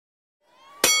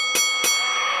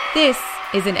This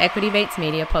is an Equity Mates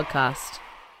Media podcast.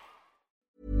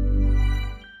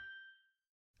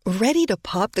 Ready to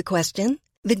pop the question?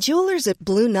 The jewelers at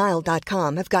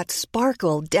BlueNile.com have got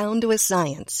sparkle down to a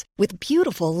science with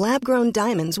beautiful lab-grown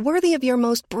diamonds worthy of your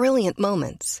most brilliant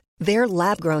moments. Their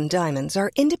lab-grown diamonds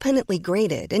are independently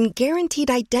graded and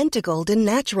guaranteed identical to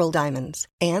natural diamonds,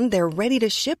 and they're ready to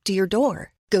ship to your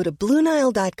door. Go to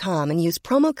BlueNile.com and use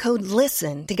promo code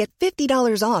LISTEN to get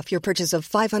 $50 off your purchase of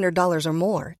 $500 or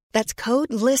more. That's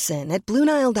code LISTEN at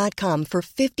BlueNile.com for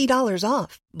 $50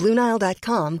 off.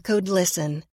 BlueNile.com, code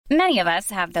LISTEN. Many of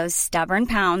us have those stubborn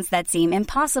pounds that seem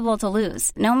impossible to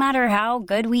lose, no matter how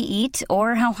good we eat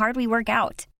or how hard we work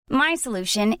out. My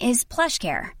solution is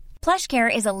PlushCare.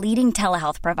 PlushCare is a leading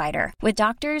telehealth provider with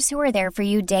doctors who are there for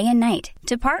you day and night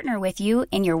to partner with you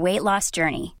in your weight loss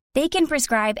journey. They can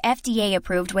prescribe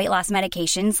FDA-approved weight loss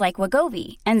medications like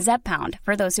Wegovy and Zepbound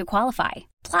for those who qualify.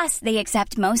 Plus, they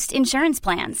accept most insurance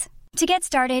plans. To get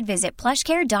started, visit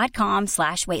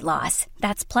plushcare.com/weightloss.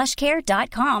 That's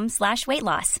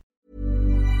plushcare.com/weightloss.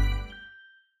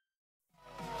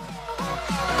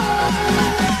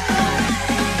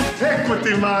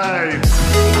 Equity Mates.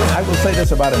 I will say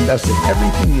this about investing.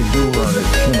 Everything you do learn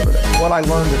is cumulative. What I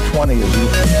learned at 20 is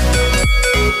useful.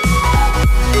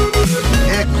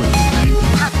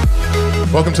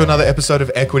 Welcome to another episode of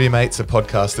Equity Mates, a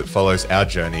podcast that follows our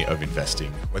journey of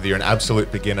investing. Whether you're an absolute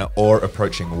beginner or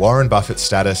approaching Warren Buffett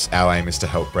status, our aim is to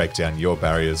help break down your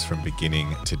barriers from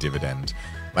beginning to dividend.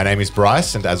 My name is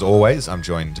Bryce, and as always, I'm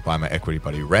joined by my equity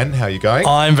buddy, Ren. How are you going?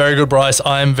 I'm very good, Bryce.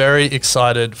 I'm very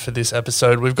excited for this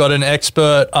episode. We've got an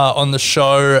expert on the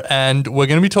show, and we're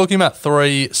going to be talking about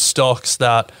three stocks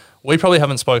that we probably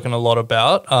haven't spoken a lot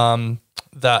about,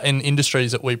 that in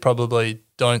industries that we probably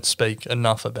don't speak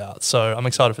enough about. So I'm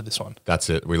excited for this one. That's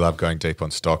it. We love going deep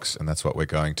on stocks, and that's what we're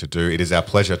going to do. It is our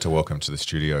pleasure to welcome to the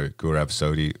studio Gaurav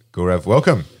Sodhi. Gaurav,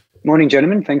 welcome. Morning,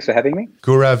 gentlemen. Thanks for having me.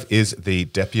 Gaurav is the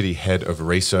Deputy Head of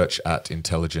Research at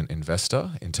Intelligent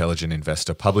Investor. Intelligent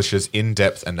Investor publishes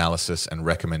in-depth analysis and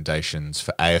recommendations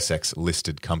for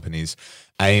ASX-listed companies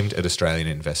aimed at Australian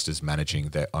investors managing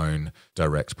their own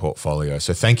direct portfolio.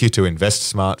 So thank you to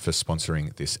InvestSmart for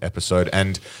sponsoring this episode.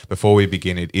 And before we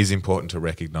begin, it is important to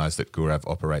recognise that Gaurav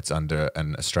operates under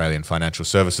an Australian financial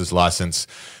services licence,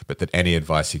 but that any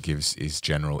advice he gives is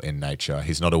general in nature.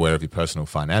 He's not aware of your personal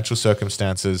financial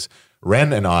circumstances.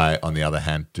 Ren and I, on the other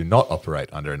hand, do not operate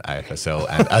under an AFSL,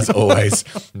 and as always,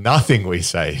 nothing we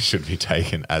say should be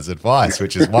taken as advice,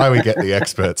 which is why we get the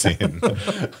experts in.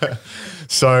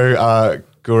 So,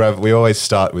 Gaurav, we always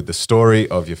start with the story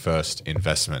of your first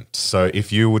investment. So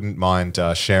if you wouldn't mind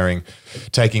sharing,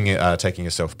 taking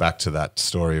yourself back to that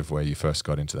story of where you first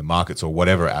got into the markets or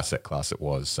whatever asset class it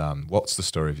was, what's the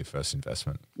story of your first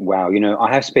investment? Wow,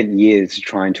 I have spent years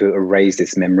trying to erase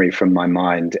this memory from my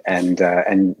mind, and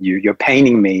you're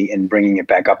paining me in bringing it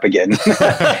back up again.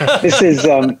 This is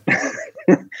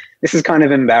this is kind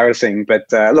of embarrassing,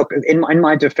 but look, in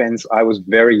my defense, I was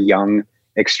very young,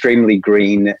 extremely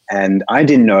green, and I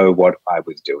didn't know what I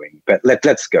was doing. But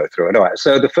let's go through it. All right.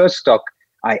 So the first stock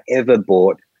I ever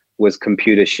bought was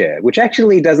Computershare, which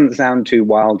actually doesn't sound too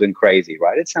wild and crazy,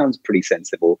 right? It sounds pretty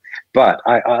sensible, but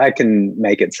I can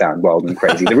make it sound wild and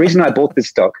crazy. The reason I bought this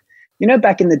stock,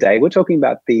 back in the day, we're talking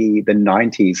about the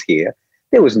 90s here,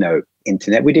 there was no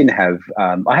internet. We didn't have,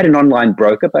 I had an online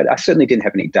broker, but I certainly didn't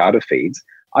have any data feeds.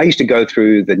 I used to go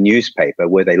through the newspaper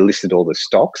where they listed all the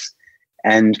stocks.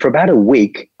 And for about a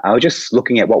week, I was just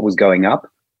looking at what was going up,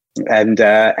 and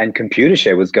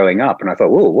Computershare was going up. And I thought,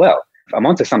 oh, well, I'm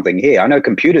onto something here. I know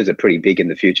computers are pretty big in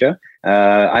the future.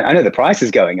 I know the price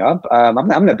is going up. I'm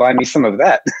going to buy me some of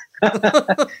that.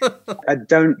 I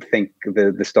don't think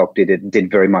the stock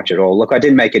did very much at all. Look, I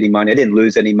didn't make any money. I didn't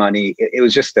lose any money. It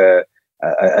was just a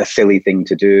silly thing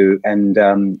to do. And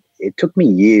it took me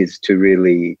years to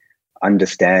really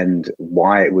understand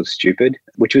why it was stupid,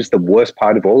 which was the worst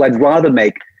part of all. I'd rather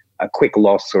make a quick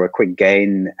loss or a quick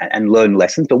gain and learn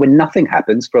lessons, but when nothing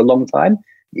happens for a long time,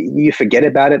 you forget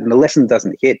about it and the lesson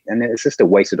doesn't hit, and it's just a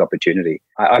wasted opportunity.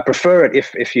 I prefer it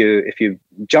if you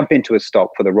jump into a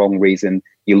stock for the wrong reason,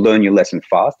 you learn your lesson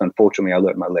fast. Unfortunately, I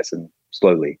learned my lesson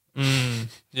slowly.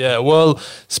 Yeah, well,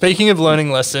 speaking of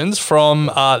learning lessons, from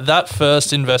that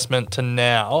first investment to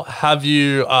now, have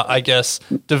you,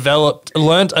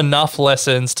 learned enough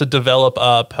lessons to develop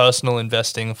a personal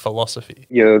investing philosophy?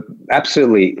 You're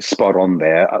absolutely spot on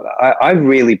there. I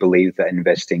really believe that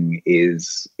investing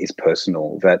is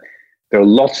personal, that there are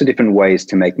lots of different ways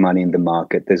to make money in the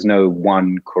market. There's no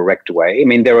one correct way. I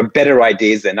mean, there are better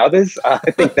ideas than others.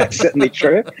 I think that's certainly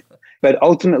true. But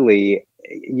ultimately,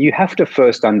 you have to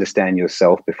first understand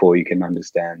yourself before you can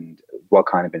understand what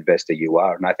kind of investor you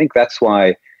are. And I think that's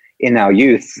why in our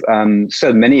youth,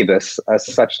 so many of us are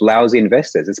such lousy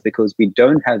investors. It's because we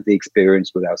don't have the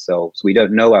experience with ourselves. We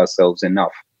don't know ourselves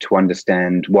enough to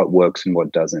understand what works and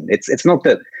what doesn't. It's not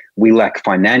that we lack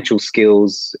financial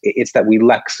skills. It's that we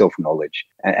lack self-knowledge.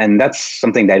 And that's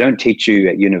something they don't teach you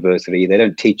at university. They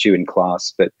don't teach you in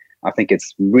class. But I think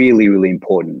it's really, really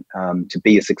important to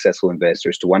be a successful investor,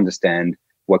 is to understand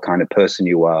what kind of person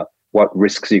you are, what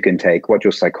risks you can take, what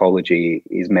your psychology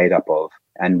is made up of,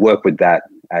 and work with that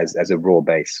as a raw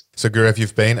base. So Gaurav,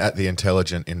 you've been at The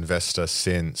Intelligent Investor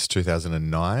since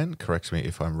 2009. Correct me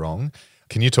if I'm wrong.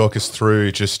 Can you talk us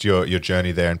through just your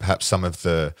journey there and perhaps some of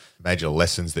the major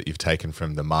lessons that you've taken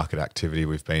from the market activity?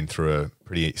 We've been through a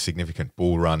pretty significant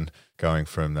bull run going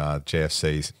from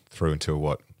GFCs through until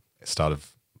what, start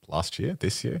of last year,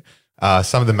 this year?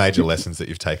 Some of the major lessons that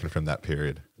you've taken from that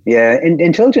period. Yeah,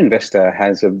 Intelligent Investor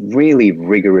has a really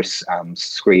rigorous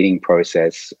screening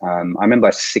process. I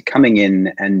remember coming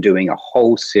in and doing a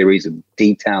whole series of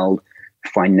detailed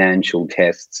financial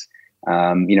tests.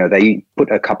 They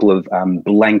put a couple of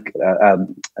blank,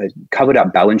 covered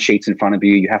up balance sheets in front of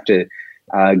you. You have to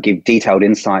give detailed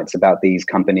insights about these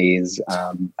companies,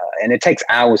 and it takes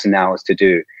hours and hours to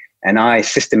do. And I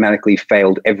systematically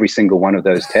failed every single one of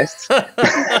those tests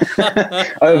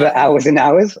over hours and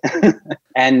hours.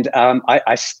 And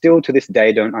I still to this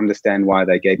day don't understand why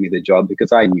they gave me the job,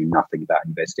 because I knew nothing about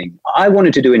investing. I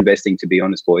wanted to do investing, to be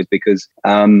honest, boys, because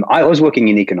I was working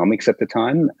in economics at the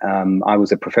time. I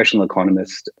was a professional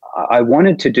economist. I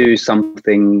wanted to do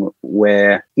something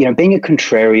where, being a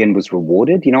contrarian was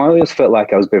rewarded. I always felt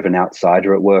like I was a bit of an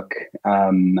outsider at work.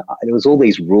 There was all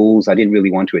these rules I didn't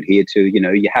really want to adhere to.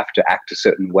 You have to act a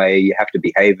certain way, you have to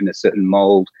behave in a certain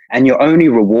mold, and you're only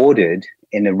rewarded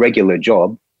in a regular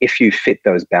job if you fit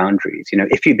those boundaries.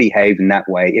 If you behave in that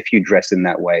way, if you dress in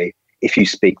that way, if you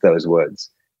speak those words.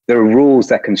 There are rules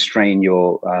that constrain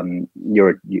your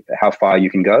how far you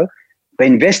can go. But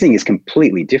investing is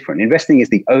completely different. Investing is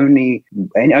the only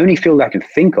field I can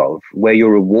think of where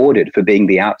you're rewarded for being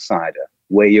the outsider,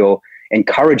 where you're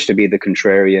encouraged to be the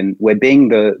contrarian, where being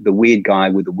the weird guy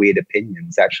with the weird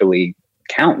opinions actually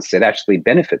counts. It actually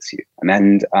benefits you.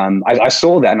 And I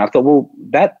saw that and I thought, well,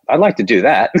 I'd like to do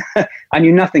that. I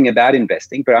knew nothing about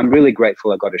investing, but I'm really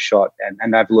grateful I got a shot.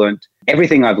 And I've learned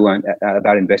everything I've learned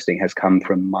about investing has come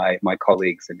from my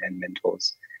colleagues and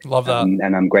mentors. Love that.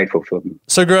 And I'm grateful for them.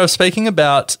 So, Gaurav, speaking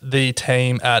about the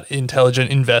team at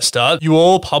Intelligent Investor, you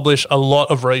all publish a lot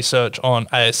of research on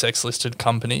ASX-listed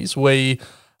companies. We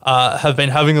have been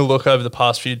having a look over the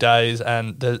past few days,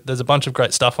 and there's a bunch of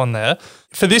great stuff on there.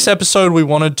 For this episode, we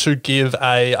wanted to give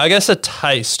a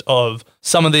taste of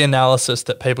some of the analysis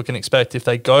that people can expect if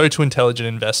they go to Intelligent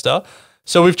Investor.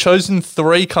 So we've chosen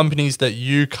 3 companies that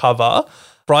you cover.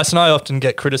 Bryce and I often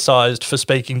get criticized for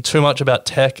speaking too much about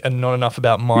tech and not enough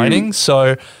about mining.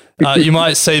 So you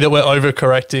might see that we're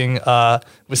overcorrecting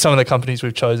with some of the companies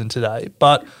we've chosen today.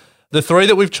 But the 3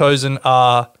 that we've chosen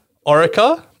are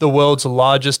Orica, the world's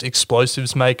largest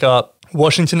explosives maker,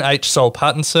 Washington H. Soul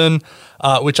Pattinson,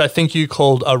 which I think you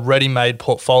called a ready-made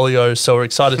portfolio, so we're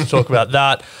excited to talk about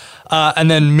that. And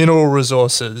then Mineral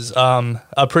Resources,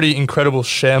 a pretty incredible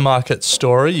share market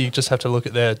story. You just have to look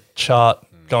at their chart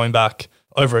going back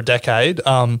over a decade.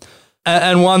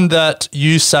 And one that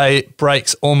you say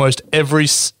breaks almost every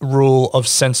rule of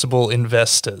sensible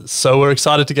investors. So we're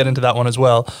excited to get into that one as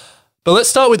well. But let's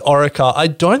start with Orica. I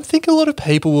don't think a lot of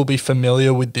people will be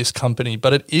familiar with this company,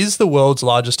 but it is the world's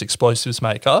largest explosives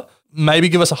maker. Maybe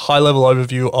give us a high-level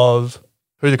overview of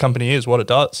who the company is, what it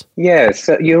does. Yeah,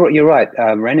 so you're right,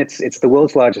 Ren. It's the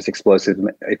world's largest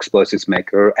explosives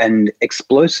maker, and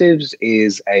explosives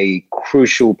is a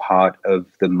crucial part of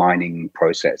the mining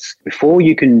process. Before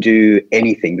you can do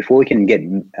anything, before you can get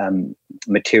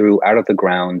material out of the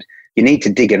ground, you need to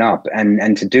dig it up,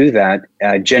 and to do that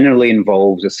generally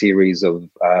involves a series of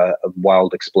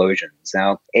wild explosions.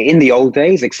 Now, in the old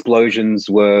days, explosions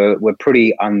were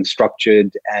pretty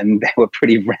unstructured and they were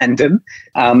pretty random.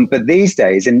 But these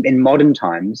days, in modern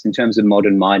times, in terms of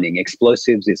modern mining,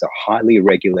 explosives is a highly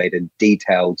regulated,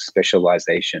 detailed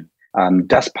specialization.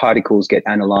 Dust particles get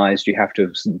analyzed. You have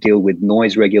to deal with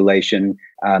noise regulation,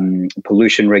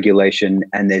 pollution regulation,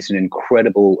 and there's an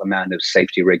incredible amount of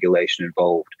safety regulation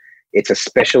involved. It's a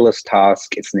specialist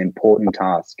task. It's an important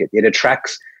task. It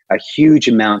attracts a huge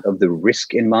amount of the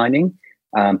risk in mining,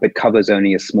 but covers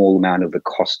only a small amount of the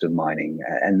cost of mining.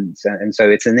 And so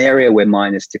it's an area where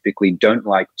miners typically don't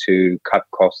like to cut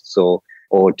costs or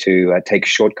or to take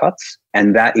shortcuts.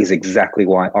 And that is exactly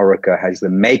why Orica has the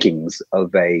makings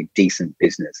of a decent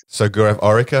business. So Gaurav,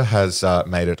 Orica has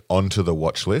made it onto the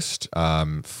watch list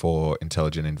for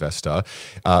Intelligent Investor.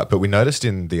 But we noticed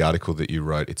in the article that you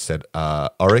wrote, it said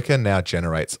Orica now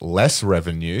generates less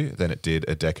revenue than it did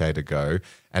a decade ago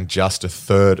and just a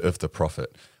third of the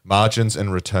profit. Margins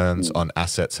and returns on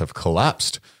assets have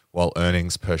collapsed while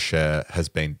earnings per share has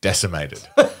been decimated.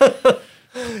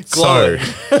 So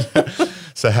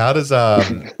how does how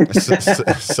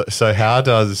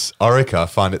does Orica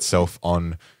find itself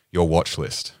on your watch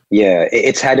list? Yeah,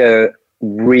 it's had a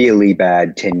really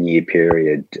bad 10-year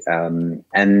period,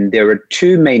 and there are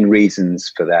two main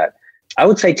reasons for that. I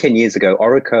would say 10 years ago,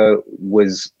 Orica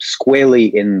was squarely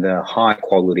in the high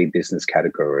quality business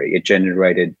category. It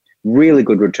generated really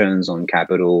good returns on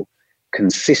capital,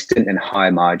 consistent and high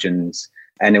margins.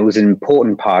 And it was an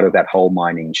important part of that whole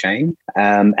mining chain.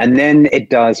 And then it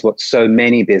does what so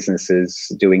many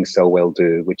businesses doing so well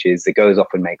do, which is it goes off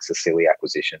and makes a silly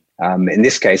acquisition. In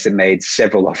this case, it made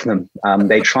several of them.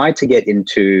 They tried to get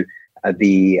into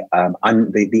the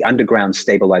underground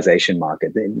stabilization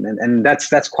market. And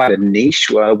that's quite a niche.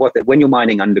 When you're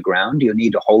mining underground, you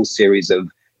need a whole series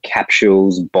of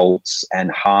capsules, bolts,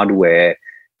 and hardware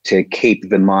to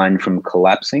keep the mine from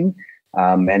collapsing.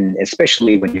 And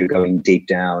especially when you're going deep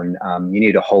down, you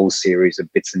need a whole series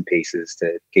of bits and pieces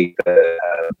to keep the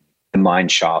mine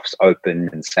shafts open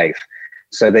and safe.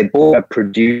 So they bought a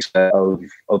producer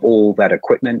of all that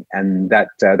equipment, and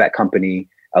that company,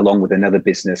 along with another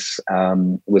business,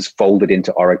 was folded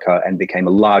into Orica and became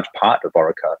a large part of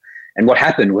Orica. And what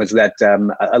happened was that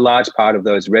a large part of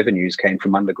those revenues came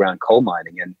from underground coal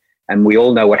mining. And we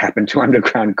all know what happened to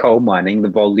underground coal mining. The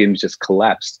volumes just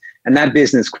collapsed. And that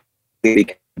business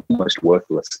became almost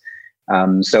worthless.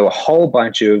 So a whole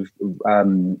bunch of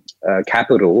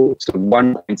capital, so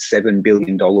 $1.7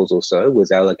 billion or so,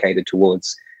 was allocated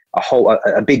towards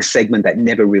a big segment that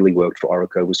never really worked for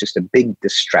Orica. It was just a big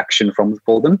distraction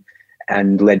for them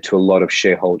and led to a lot of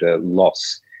shareholder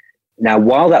loss. Now,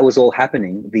 while that was all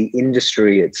happening, the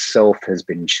industry itself has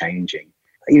been changing.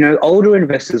 You know, older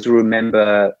investors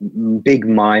remember big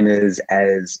miners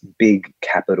as big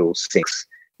capital sinks.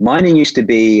 Mining used to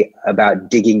be about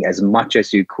digging as much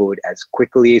as you could, as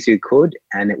quickly as you could,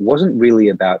 and it wasn't really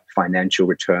about financial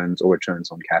returns or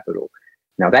returns on capital.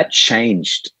 Now, that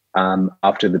changed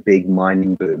after the big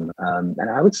mining boom. And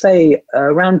I would say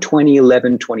around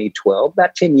 2011, 2012,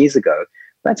 about 10 years ago,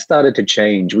 that started to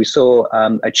change. We saw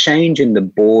a change in the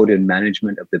board and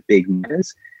management of the big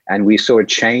miners, and we saw a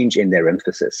change in their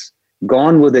emphasis.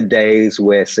 Gone were the days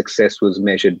where success was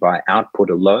measured by output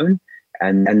alone.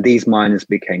 And these miners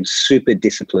became super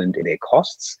disciplined in their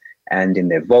costs and in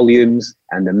their volumes.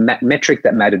 And the metric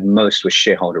that mattered most was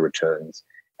shareholder returns.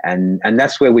 And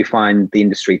that's where we find the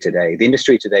industry today. The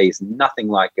industry today is nothing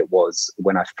like it was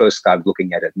when I first started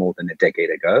looking at it more than a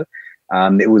decade ago.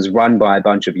 It was run by a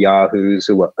bunch of yahoos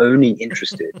who were only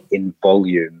interested in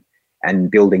volume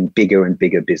and building bigger and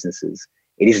bigger businesses.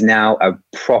 It is now a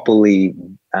properly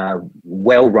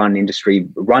well-run industry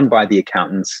run by the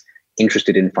accountants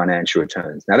interested in financial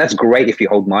returns. Now, that's great if you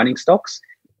hold mining stocks.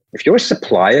 If you're a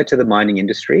supplier to the mining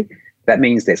industry, that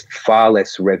means there's far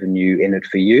less revenue in it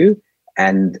for you.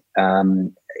 And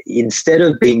instead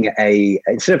of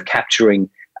capturing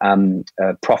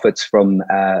profits from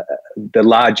the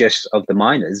largest of the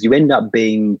miners, you end up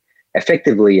being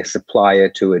effectively a supplier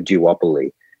to a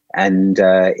duopoly. And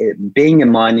being a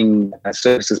mining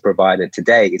services provider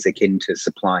today is akin to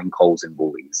supplying coals and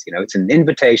woolies. You know, it's an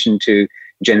invitation to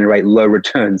generate low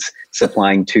returns,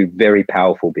 supplying to very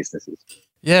powerful businesses.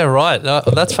 Yeah, right.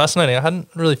 That's fascinating. I hadn't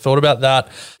really thought about that.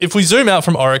 If we zoom out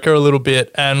from Orica a little bit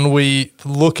and we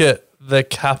look at the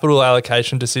capital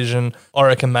allocation decision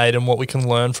Orica made and what we can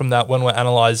learn from that when we're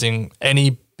analysing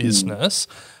any business,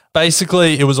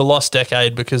 basically it was a lost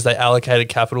decade because they allocated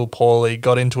capital poorly,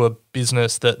 got into a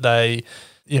business that that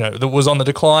was on the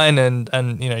decline,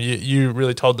 and you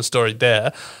really told the story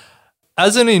there.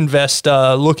 As an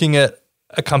investor, looking at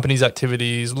a company's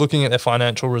activities, looking at their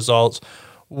financial results,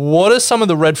 what are some of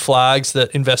the red flags that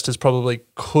investors probably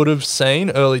could have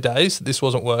seen early days that this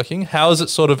wasn't working? How has it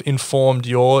sort of informed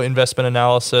your investment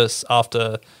analysis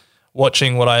after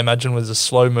watching what I imagine was a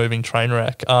slow-moving train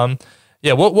wreck?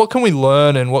 What can we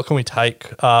learn and what can we take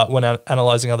when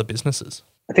analysing other businesses?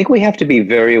 I think we have to be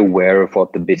very aware of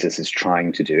what the business is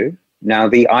trying to do. Now,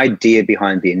 the idea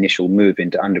behind the initial move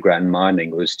into underground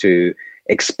mining was to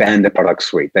expand the product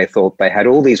suite. They thought they had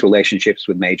all these relationships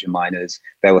with major miners.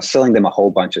 They were selling them a whole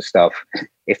bunch of stuff.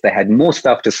 If they had more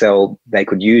stuff to sell, they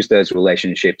could use those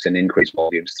relationships and increase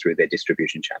volumes through their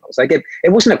distribution channels. Like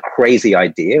it wasn't a crazy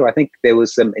idea. I think there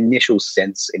was some initial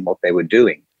sense in what they were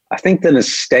doing. I think the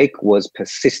mistake was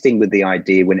persisting with the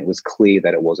idea when it was clear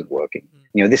that it wasn't working.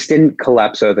 This didn't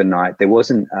collapse overnight. There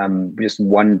wasn't just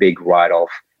one big write-off.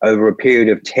 Over a period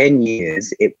of 10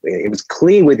 years, it was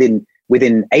clear within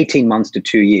 18 months to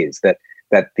 2 years that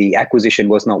the acquisition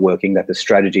was not working, that the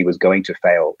strategy was going to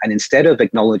fail. And instead of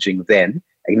acknowledging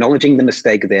the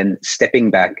mistake then,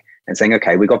 stepping back and saying,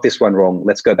 okay, we got this one wrong,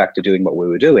 let's go back to doing what we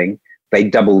were doing, they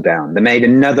doubled down. They made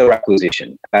another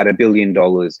acquisition, about $1 billion,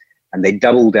 and they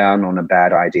doubled down on a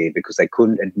bad idea because they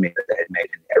couldn't admit that they had made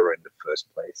an error in the first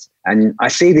place. And I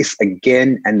see this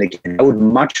again and again. I would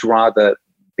much rather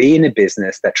be in a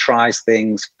business that tries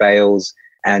things, fails,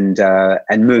 and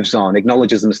moves on,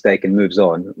 acknowledges the mistake and moves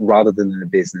on, rather than in a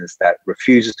business that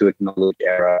refuses to acknowledge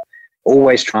error,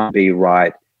 always trying to be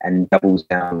right, and doubles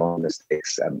down on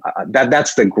mistakes.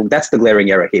 That's the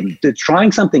glaring error here.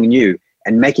 Trying something new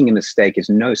and making a mistake is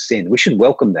no sin. We should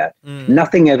welcome that.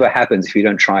 Nothing ever happens if you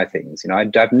don't try things. I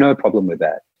have no problem with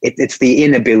that. It's the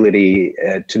inability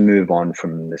to move on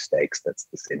from mistakes that's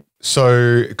the sin.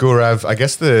 So, Gaurav, I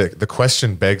guess the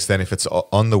question begs then, if it's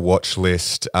on the watch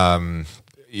list,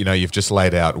 you've just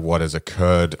laid out what has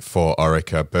occurred for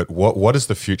Orica, but what does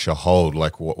the future hold?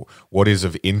 Like, what is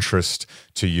of interest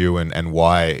to you, and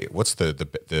why? What's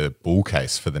the bull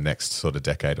case for the next sort of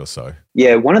decade or so?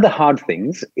 Yeah, one of the hard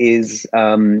things is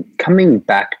coming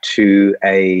back to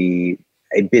a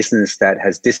business that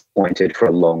has disappointed for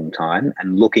a long time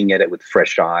and looking at it with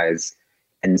fresh eyes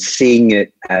and seeing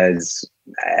it as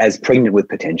pregnant with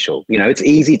potential. It's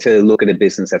easy to look at a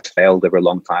business that's failed over a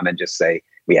long time and just say,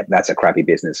 yeah, that's a crappy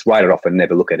business, write it off and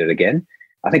never look at it again.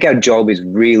 I think our job is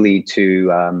really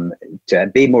to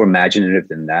be more imaginative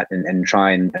than that and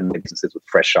try and look at businesses with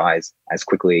fresh eyes as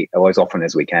quickly or as often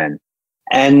as we can.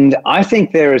 And I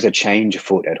think there is a change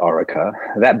afoot at Orica.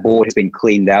 That board has been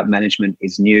cleaned out. Management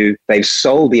is new. They've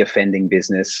sold the offending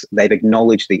business. They've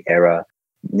acknowledged the error.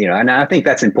 And I think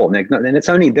that's important. And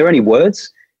they're only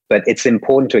words, but it's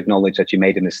important to acknowledge that you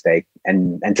made a mistake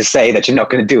and to say that you're not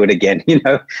going to do it again.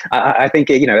 I think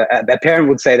a parent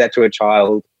would say that to a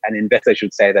child, and investors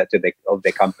should say that to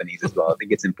their companies as well. I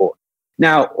think it's important.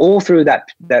 Now, all through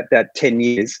that 10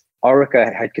 years,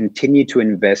 Orica had continued to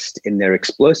invest in their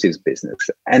explosives business,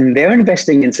 and they're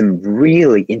investing in some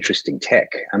really interesting tech.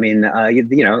 I mean, I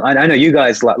know you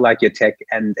guys like your tech,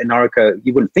 and in Orica,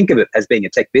 you wouldn't think of it as being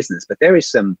a tech business, but there is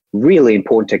some really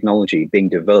important technology being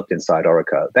developed inside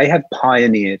Orica. They have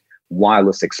pioneered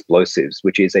wireless explosives,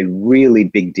 which is a really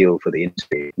big deal for the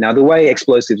industry. Now, the way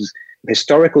explosives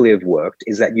historically have worked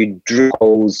is that you drill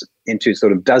holes into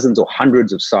sort of dozens or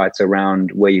hundreds of sites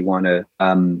around where you want to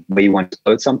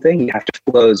explode something. You have to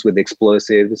fill those with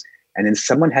explosives, and then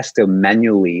someone has to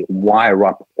manually wire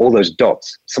up all those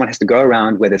dots. Someone has to go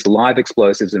around where there's live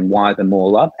explosives and wire them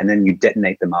all up, and then you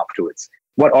detonate them afterwards.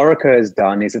 What Orica has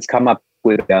done is it's come up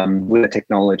with a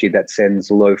technology that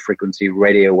sends low frequency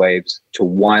radio waves to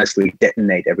wirelessly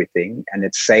detonate everything, and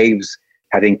it saves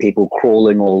having people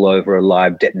crawling all over a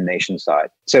live detonation site.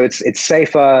 So it's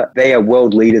safer. They are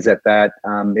world leaders at that.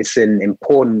 It's an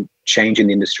important change in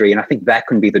the industry, and I think that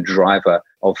can be the driver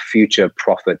of future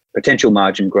profit, potential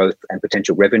margin growth, and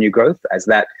potential revenue growth as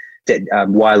that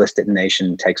wireless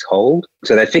detonation takes hold.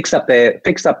 So they fixed up their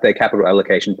capital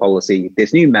allocation policy.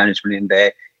 There's new management in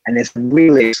there, and there's a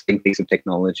really interesting piece of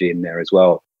technology in there as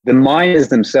well. The miners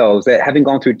themselves, they're having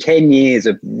gone through 10 years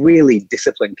of really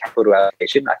disciplined capital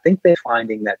allocation. I think they're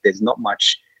finding that there's not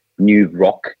much new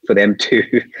rock for them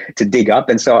to dig up.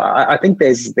 And so I think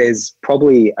there's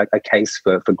probably a case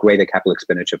for greater capital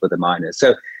expenditure for the miners.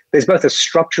 So there's both a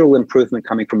structural improvement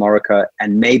coming from Orica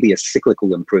and maybe a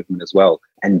cyclical improvement as well.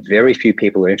 And very few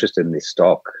people are interested in this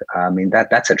stock. I mean,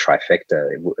 that's a trifecta.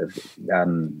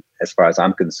 As far as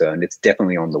I'm concerned, it's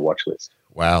definitely on the watch list.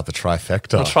 Wow, the trifecta.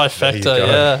 The trifecta,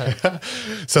 yeah.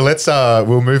 So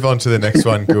we'll move on to the next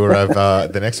one,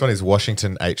 Gaurav. The next one is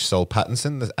Washington H. Soul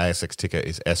Pattinson. The ASX ticker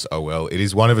is SOL. It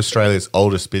is one of Australia's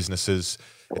oldest businesses.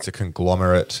 It's a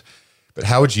conglomerate. But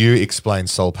how would you explain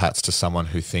Soul Patts to someone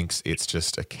who thinks it's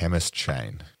just a chemist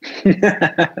chain?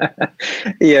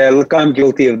 Yeah, look, I'm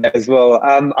guilty of that as well.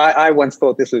 I once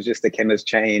thought this was just a chemist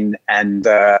chain, and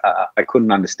I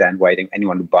couldn't understand why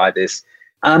anyone would buy this.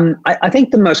 I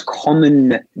think the most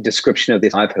common description of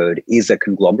this I've heard is a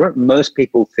conglomerate. Most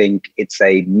people think it's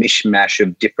a mishmash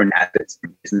of different assets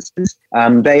and businesses.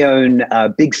 They own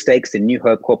big stakes in New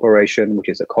Hope Corporation, which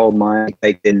is a coal mine,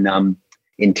 baked in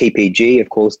in TPG, of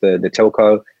course, the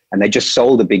telco, and they just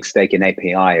sold a big stake in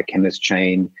API, a chemist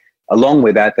chain. Along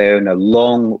with that, they own a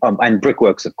long, and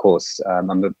Brickworks, of course.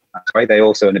 They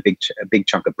also own a big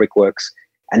chunk of Brickworks.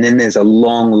 And then there's a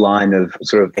long line of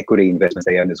sort of equity investments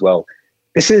they own as well.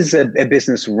 This is a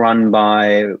business run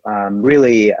by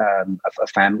really a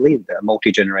family, a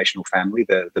multi-generational family,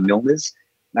 the Milners.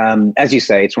 As you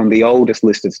say, it's one of the oldest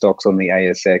listed stocks on the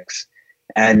ASX.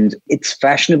 And it's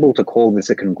fashionable to call this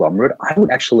a conglomerate. I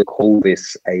would actually call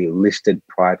this a listed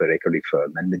private equity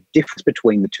firm. And the difference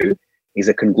between the two is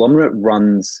a conglomerate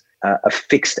runs a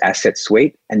fixed asset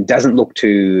suite and doesn't look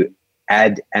to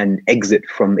add and exit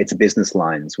from its business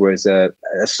lines, whereas a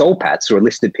Soul Patts or a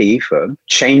listed PE firm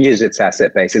changes its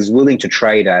asset base, is willing to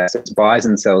trade assets, buys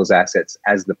and sells assets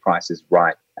as the price is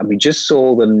right. And we just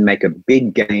saw them make a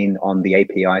big gain on the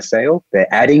API sale.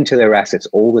 They're adding to their assets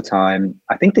all the time.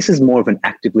 I think this is more of an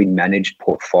actively managed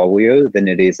portfolio than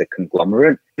it is a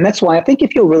conglomerate. And that's why I think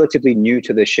if you're relatively new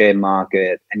to the share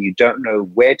market and you don't know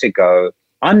where to go,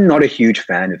 I'm not a huge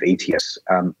fan of ETFs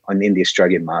in the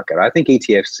Australian market. I think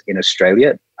ETFs in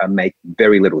Australia make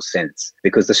very little sense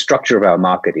because the structure of our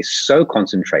market is so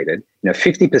concentrated.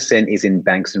 50% is in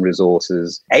banks and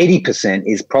resources. 80%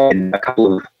 is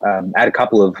probably add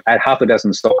half a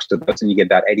dozen stocks to those, and you get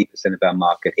about 80% of our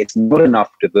market. It's not enough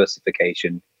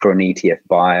diversification for an ETF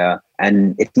buyer,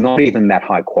 and it's not even that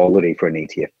high quality for an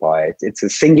ETF buyer. It's a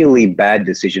singularly bad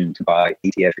decision to buy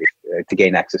ETF to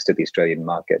gain access to the Australian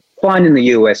market. Fine in the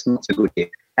US, not so good here.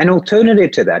 An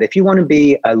alternative to that, if you want to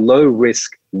be a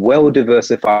low-risk,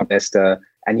 well-diversified investor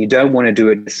and you don't want to do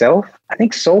it yourself, I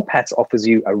think Soul Patts offers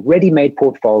you a ready-made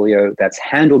portfolio that's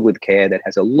handled with care, that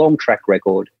has a long track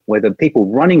record, where the people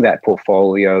running that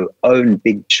portfolio own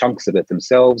big chunks of it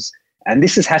themselves. And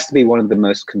this has to be one of the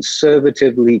most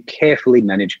conservatively, carefully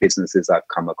managed businesses I've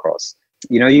come across.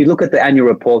 You look at the annual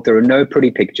report, there are no pretty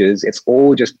pictures. It's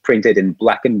all just printed in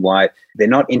black and white. They're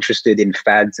not interested in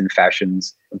fads and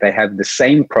fashions. They have the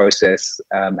same process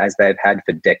as they've had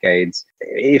for decades.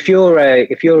 If you're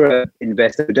a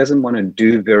investor who doesn't want to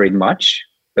do very much,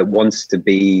 but wants to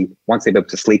be able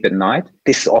to sleep at night,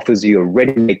 this offers you a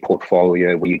ready-made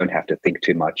portfolio where you don't have to think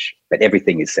too much, but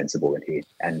everything is sensible in here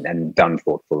and done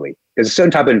thoughtfully. There's a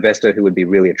certain type of investor who would be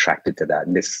really attracted to that,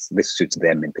 and this suits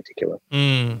them in particular.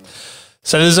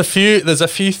 So there's a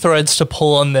few threads to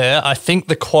pull on there. I think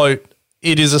the quote,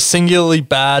 "It is a singularly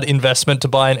bad investment to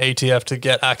buy an ETF to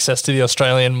get access to the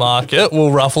Australian market,"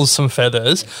 will ruffle some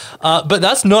feathers. But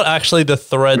that's not actually the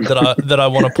thread that I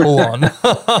want to pull on.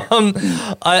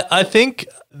 I think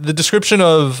the description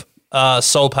of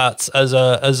Soul Patts as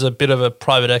a bit of a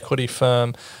private equity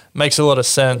firm makes a lot of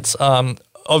sense.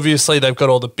 Obviously, they've got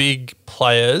all the big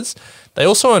players. They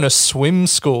also own a swim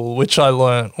school, which I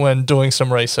learned when doing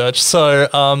some research. So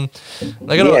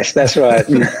yes, that's right.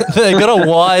 They've got a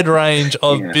wide range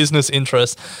of business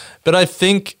interests. But I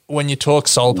think when you talk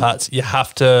Soul Patts, you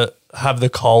have to have the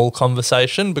coal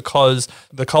conversation, because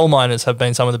the coal miners have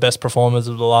been some of the best performers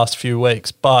of the last few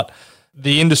weeks. But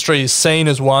the industry is seen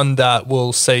as one that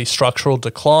will see structural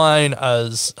decline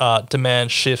as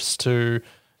demand shifts to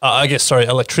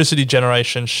electricity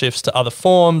generation shifts to other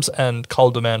forms and coal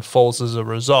demand falls as a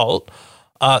result.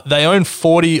 They own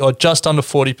 40 or just under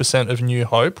 40% of New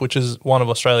Hope, which is one of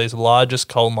Australia's largest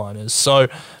coal miners. So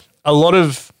a lot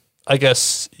of,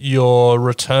 your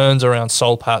returns around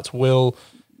Soul Patts will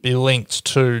be linked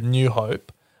to New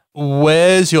Hope.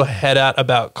 Where's your head at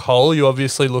about coal? You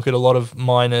obviously look at a lot of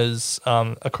miners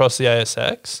across the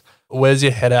ASX. Where's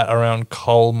your head at around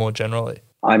coal more generally?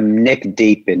 I'm neck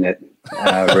deep in it.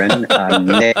 Ren,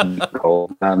 neck deep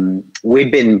coal.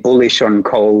 We've been bullish on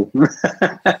coal.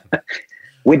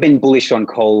 We've been bullish on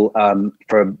coal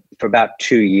for about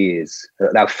 2 years.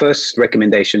 Our first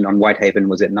recommendation on Whitehaven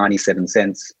was at 97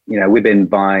 cents. We've been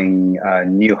buying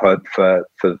New Hope for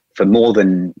more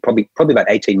than probably about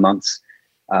 18 months.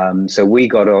 So we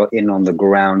got in on the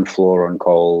ground floor on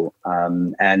coal,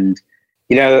 and.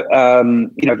 I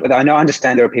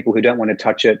understand there are people who don't want to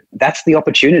touch it. That's the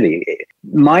opportunity.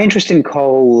 My interest in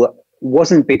coal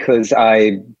wasn't because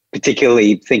I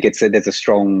particularly think there's a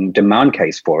strong demand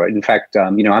case for it. In fact,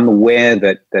 I'm aware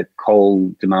that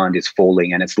coal demand is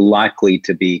falling and it's likely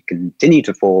to continue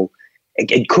to fall.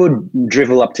 It could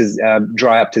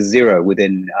dry up to zero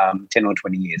within 10 or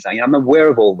 20 years. I'm aware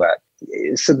of all that.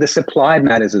 So the supply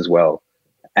matters as well.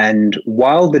 And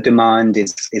while the demand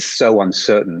is so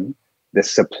uncertain, the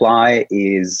supply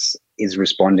is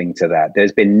responding to that.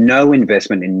 There's been no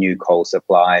investment in new coal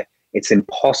supply. It's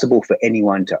impossible for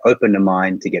anyone to open a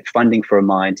mine, to get funding for a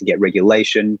mine, to get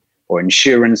regulation or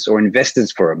insurance or investors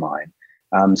for a mine.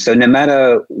 So no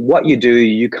matter what you do,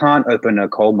 you can't open a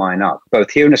coal mine up,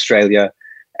 both here in Australia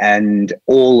and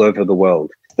all over the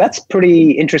world. That's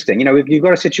pretty interesting. If you've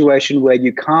got a situation where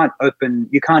you can't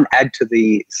add to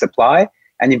the supply,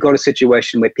 and you've got a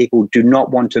situation where people do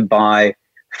not want to buy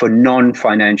for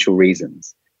non-financial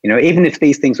reasons. Even if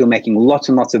these things were making lots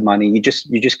and lots of money, you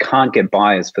just can't get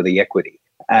buyers for the equity.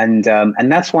 And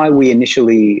that's why we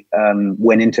initially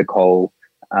went into coal.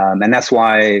 And that's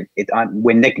why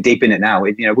we're neck deep in it now.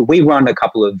 We run a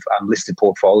couple of listed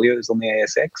portfolios on the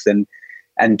ASX,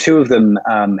 and two of them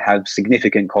have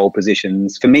significant coal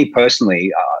positions. For me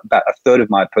personally, about a third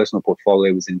of my personal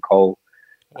portfolio was in coal.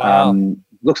 Wow.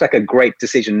 Looks like a great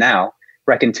decision now.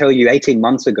 But I can tell you 18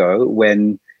 months ago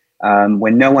when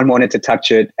no one wanted to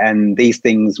touch it and these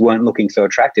things weren't looking so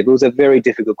attractive, it was a very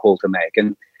difficult call to make.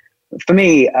 And for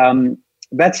me,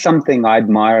 that's something I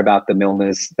admire about the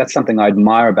Milners. That's something I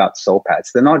admire about Soul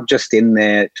Patts. They're not just in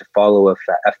there to follow a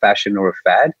fashion or a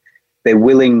fad. They're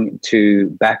willing to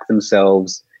back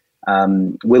themselves,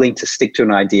 willing to stick to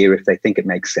an idea if they think it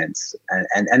makes sense.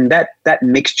 And that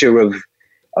mixture of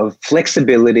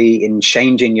flexibility in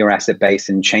changing your asset base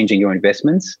and changing your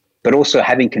investments, but also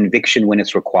having conviction when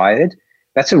it's required,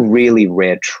 that's a really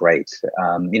rare trait.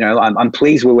 I'm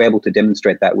pleased we were able to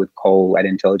demonstrate that with coal at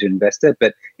Intelligent Investor,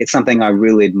 but it's something I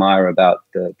really admire about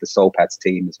the Soul Patts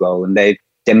team as well. And they've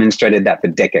demonstrated that for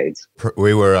decades.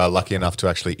 We were lucky enough to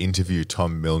actually interview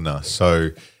Tom Milner.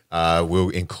 So we'll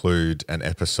include an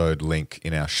episode link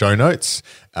in our show notes.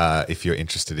 If you're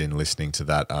interested in listening to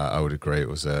that, I would agree it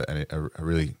was a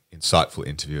really insightful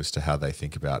interview as to how they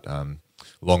think about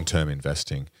long-term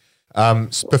investing.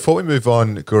 Before we move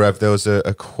on, Gaurav, there was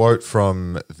a quote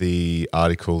from the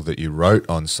article that you wrote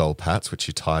on Soul Patts, which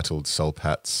you titled Soul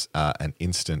Patts, an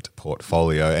Instant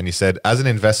Portfolio. And you said, as an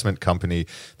investment company,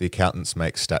 the accountants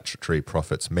make statutory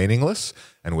profits meaningless,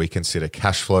 and we consider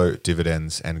cash flow,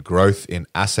 dividends, and growth in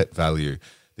asset value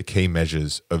the key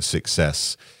measures of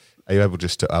success. Are you able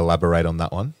just to elaborate on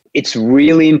that one? It's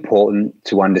really important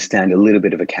to understand a little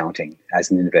bit of accounting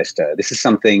as an investor. This is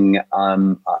something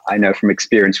I know from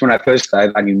experience. When I first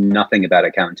started, I knew nothing about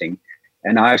accounting.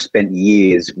 And I've spent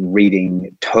years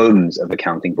reading tomes of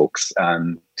accounting books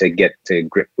to get to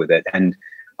grip with it. And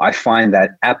I find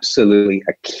that absolutely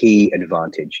a key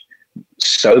advantage.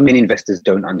 So many investors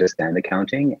don't understand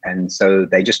accounting. And so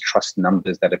they just trust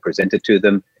numbers that are presented to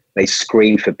them. They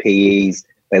screen for PEs.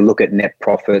 They look at net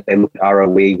profit. They look at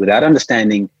ROE without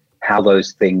understanding how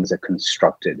those things are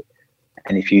constructed.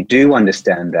 And if you do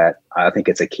understand that, I think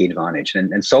it's a key advantage.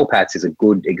 And Soul Patts is a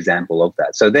good example of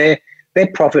that. So their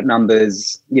profit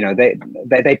numbers,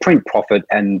 they print profit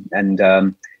and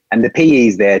the PE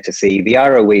is there to see, the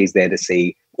ROE is there to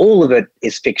see. All of it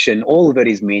is fiction. All of it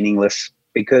is meaningless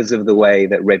because of the way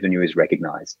that revenue is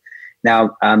recognized.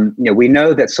 Now, we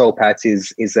know that Soul Patts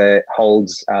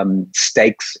holds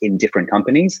stakes in different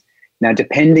companies. Now,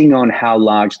 depending on how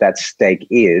large that stake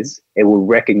is, it will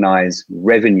recognize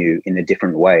revenue in a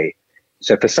different way.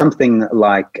 So for something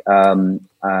like,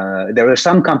 there are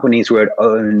some companies where it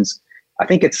owns, I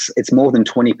think it's more than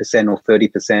 20% or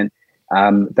 30%.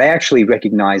 They actually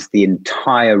recognize the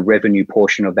entire revenue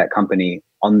portion of that company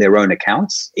on their own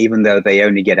accounts, even though they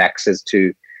only get access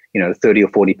to, 30 or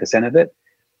 40% of it.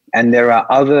 And there are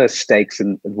other stakes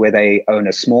where they own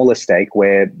a smaller stake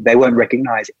where they won't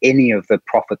recognize any of the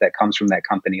profit that comes from that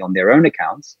company on their own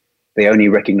accounts. They only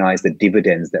recognize the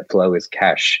dividends that flow as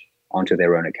cash onto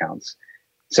their own accounts.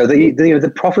 So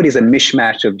the profit is a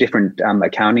mishmash of different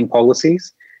accounting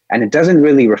policies, and it doesn't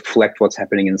really reflect what's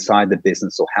happening inside the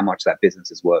business or how much that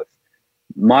business is worth.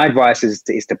 My advice is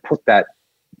to put that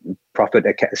profit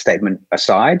statement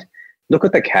aside, look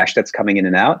at the cash that's coming in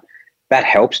and out. That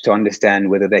helps to understand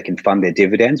whether they can fund their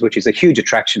dividends, which is a huge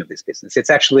attraction of this business. It's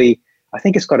actually, I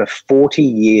think it's got a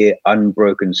 40-year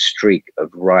unbroken streak of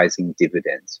rising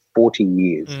dividends, 40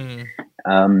 years,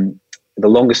 the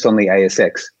longest on the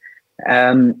ASX.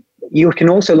 You can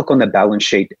also look on the balance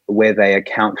sheet where they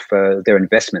account for their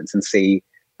investments and see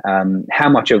how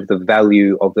much of the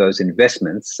value of those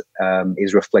investments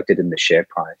is reflected in the share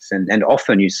price. And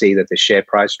often you see that the share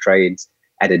price trades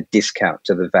at a discount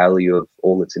to the value of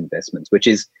all its investments, which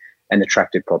is an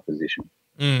attractive proposition.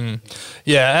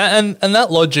 Yeah, and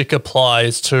that logic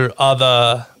applies to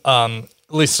other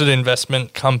listed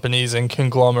investment companies and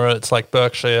conglomerates, like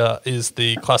Berkshire is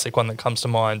the classic one that comes to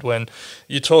mind when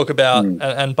you talk about,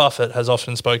 and Buffett has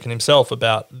often spoken himself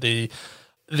about the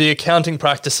accounting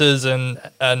practices and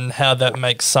how that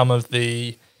makes some of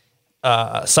the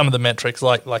metrics,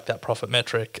 like that profit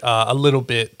metric, a little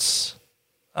bit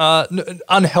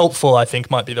unhelpful, I think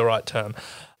might be the right term.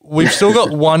 We've still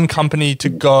got one company to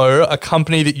go, a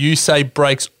company that you say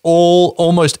breaks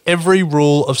almost every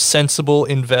rule of sensible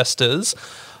investors,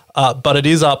 but it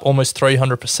is up almost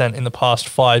 300% in the past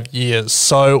 5 years.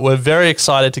 So we're very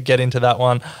excited to get into that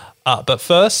one. But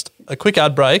first, a quick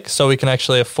ad break so we can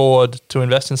actually afford to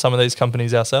invest in some of these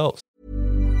companies ourselves.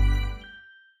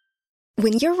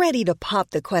 When you're ready to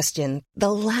pop the question,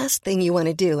 the last thing you want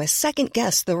to do is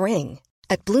second-guess the ring.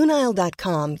 At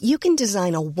BlueNile.com, you can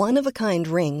design a one-of-a-kind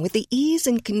ring with the ease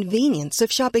and convenience of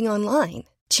shopping online.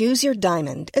 Choose your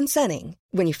diamond and setting.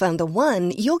 When you find the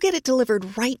one, you'll get it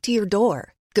delivered right to your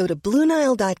door. Go to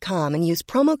BlueNile.com and use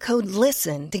promo code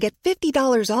LISTEN to get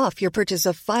 $50 off your purchase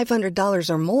of $500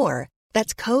 or more.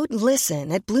 That's code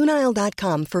LISTEN at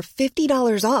BlueNile.com for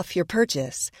 $50 off your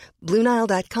purchase.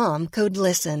 BlueNile.com, code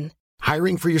LISTEN.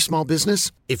 Hiring for your small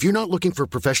business? If you're not looking for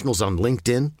professionals on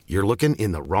LinkedIn, you're looking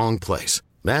in the wrong place.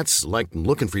 That's like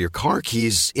looking for your car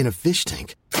keys in a fish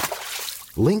tank.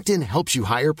 LinkedIn helps you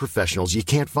hire professionals you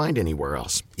can't find anywhere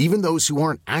else, even those who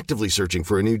aren't actively searching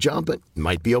for a new job but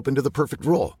might be open to the perfect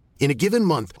role. In a given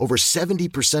month, over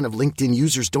 70% of LinkedIn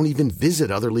users don't even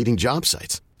visit other leading job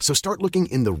sites. So start looking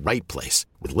in the right place.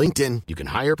 With LinkedIn, you can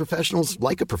hire professionals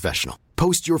like a professional.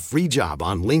 Post your free job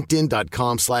on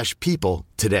linkedin.com/people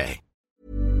today.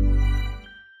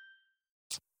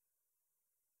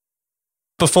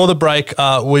 Before the break,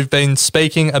 we've been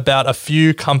speaking about a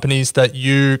few companies that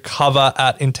you cover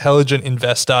at Intelligent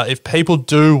Investor. If people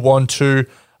do want to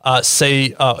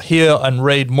see, hear and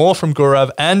read more from Gaurav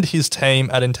and his team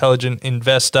at Intelligent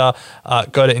Investor,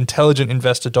 go to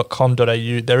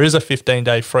intelligentinvestor.com.au. There is a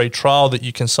 15-day free trial that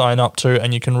you can sign up to,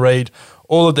 and you can read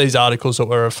all of these articles that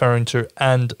we're referring to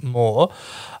and more.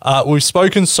 We've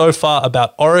spoken so far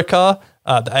about Orica.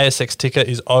 The ASX ticker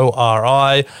is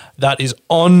ORI. That is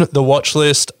on the watch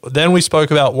list. Then we spoke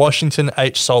about Washington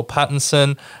H. Soul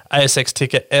Pattinson, ASX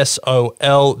ticker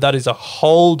SOL. That is a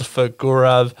hold for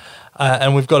Gaurav.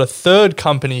 And we've got a third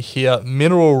company here,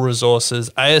 Mineral Resources,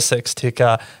 ASX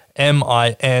ticker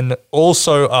MIN,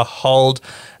 also a hold.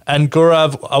 And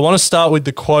Gaurav, I want to start with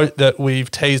the quote that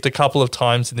we've teased a couple of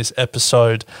times in this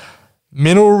episode.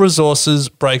 Mineral Resources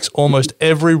breaks almost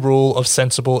every rule of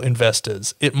sensible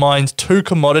investors. It mines two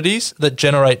commodities that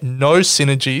generate no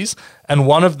synergies, and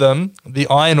one of them, the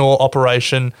iron ore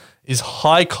operation, is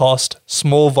high cost,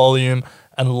 small volume,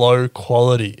 and low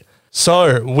quality.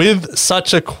 So, with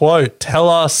such a quote, tell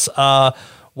us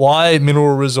why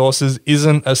Mineral Resources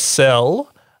isn't a sell,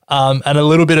 and a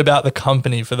little bit about the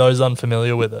company for those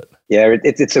unfamiliar with it. Yeah,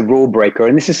 it's a rule breaker.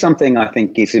 And this is something I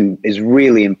think is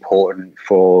really important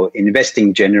for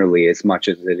investing generally as much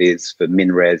as it is for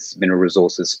Mineral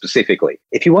Resources specifically.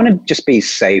 If you want to just be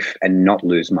safe and not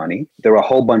lose money, there are a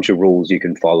whole bunch of rules you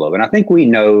can follow. And I think we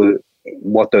know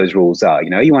what those rules are. You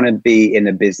know, you want to be in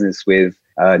a business with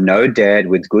no debt,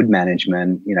 with good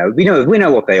management. You know, we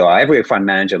know what they are. Every fund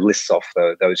manager lists off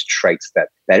those traits that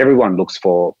everyone looks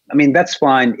for. I mean, that's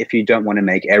fine if you don't want to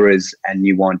make errors and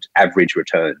you want average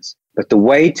returns. But the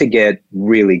way to get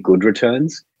really good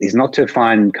returns is not to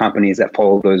find companies that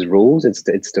follow those rules.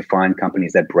 It's to find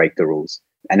companies that break the rules.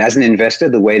 And as an investor,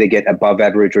 the way to get above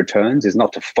average returns is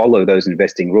not to follow those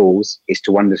investing rules, is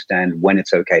to understand when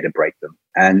it's okay to break them.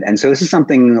 And so this is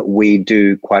something we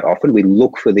do quite often. We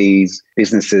look for these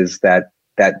businesses that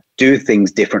do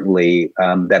things differently,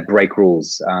 that break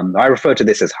rules. I refer to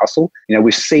this as hustle. You know,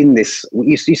 we've seen this,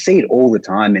 you see it all the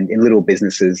time in little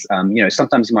businesses. You know,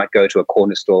 sometimes you might go to a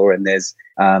corner store and there's,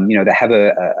 you know, they have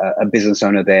a business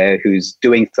owner there who's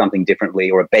doing something differently,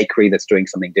 or a bakery that's doing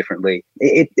something differently.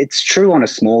 It's true on a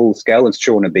small scale, it's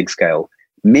true on a big scale.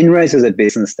 MinRes is a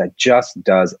business that just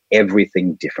does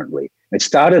everything differently. It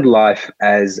started life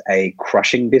as a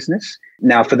crushing business.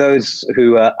 Now, for those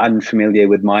who are unfamiliar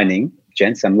with mining,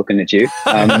 gents, I'm looking at you.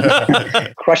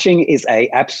 Crushing is a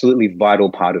absolutely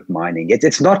vital part of mining.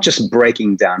 It's not just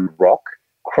breaking down rock.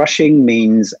 Crushing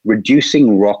means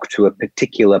reducing rock to a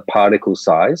particular particle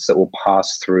size that will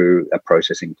pass through a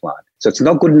processing plant. So it's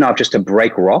not good enough just to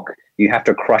break rock. You have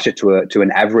to crush it to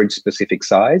an average specific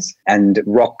size, and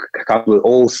rock comes with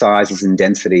all sizes and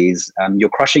densities. Your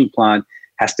crushing plant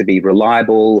has to be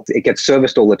reliable. It gets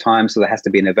serviced all the time, so there has to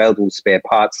be an available spare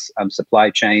parts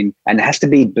supply chain, and it has to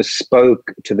be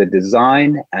bespoke to the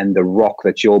design and the rock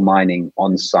that you're mining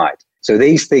on site. So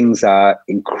these things are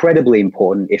incredibly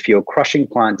important. If your crushing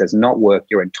plant does not work,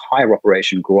 your entire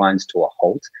operation grinds to a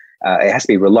halt. It has to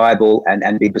be reliable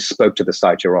and be bespoke to the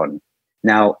site you're on.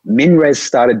 Now, MinRes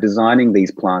started designing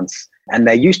these plants, and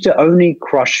they used to only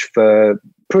crush for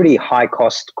pretty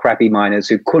high-cost, crappy miners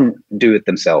who couldn't do it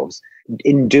themselves.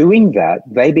 in doing that,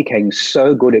 they became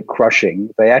so good at crushing,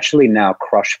 they actually now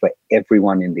crush for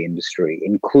everyone in the industry,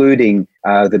 including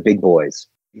the big boys.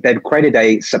 They've created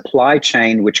a supply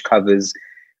chain which covers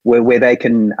where they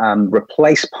can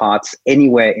replace parts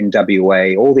anywhere in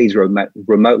WA, all these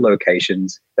remote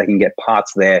locations. They can get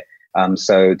parts there.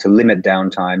 So to limit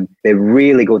downtime, they're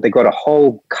really good. They've got a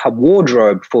whole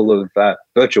wardrobe full of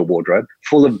virtual wardrobe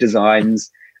full of designs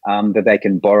that they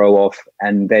can borrow off,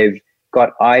 and they've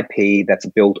got IP that's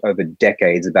built over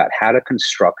decades about how to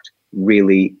construct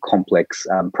really complex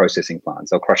processing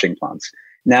plants or crushing plants.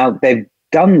 Now, they've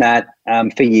done that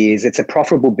for years. It's a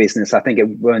profitable business. I think it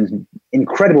earns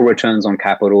incredible returns on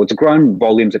capital. It's grown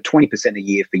volumes at 20% a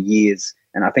year for years,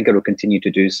 and I think it'll continue to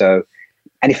do so.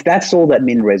 And if that's all that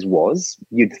MinRes was,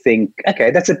 you'd think,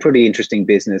 okay, that's a pretty interesting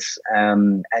business,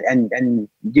 and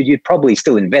you'd probably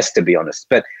still invest, to be honest.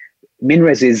 But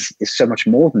MinRes is so much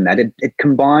more than that. It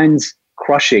combines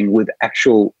crushing with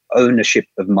actual ownership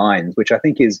of mines, which I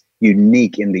think is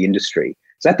unique in the industry.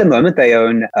 So at the moment, they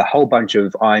own a whole bunch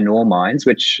of iron ore mines,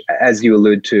 which, as you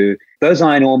allude to, those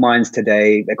iron ore mines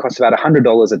today, they cost about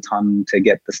 $100 a ton to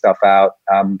get the stuff out.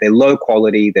 They're low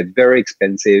quality. They're very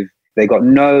expensive. They got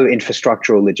no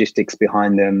infrastructure or logistics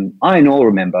behind them. Iron ore,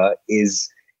 remember, is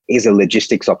a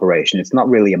logistics operation. It's not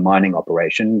really a mining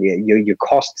operation. Your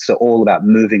costs are all about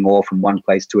moving ore from one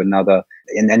place to another,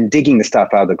 and digging the stuff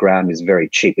out of the ground is very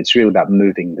cheap. It's really about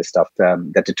moving the stuff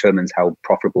that determines how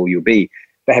profitable you'll be.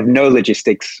 They have no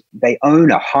logistics. They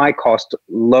own a high-cost,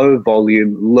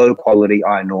 low-volume, low-quality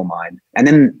iron ore mine. And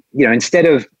then, instead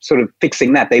of sort of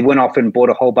fixing that, they went off and bought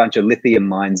a whole bunch of lithium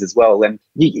mines as well. And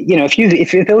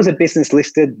if there was a business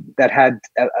listed that had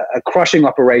a crushing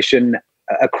operation,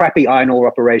 a crappy iron ore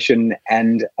operation,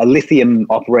 and a lithium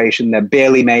operation that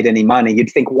barely made any money, you'd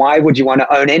think, why would you want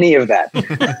to own any of that?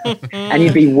 And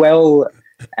you'd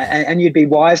be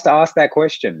wise to ask that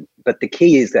question. But the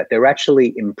key is that they're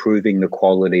actually improving the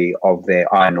quality of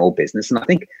their iron ore business. And I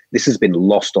think this has been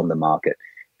lost on the market.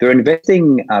 They're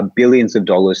investing billions of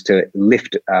dollars to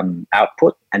lift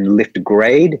output and lift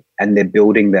grade, and they're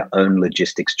building their own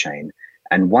logistics chain.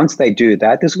 And once they do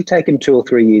that, this will take them 2 or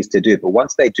 3 years to do, but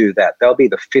once they do that, they'll be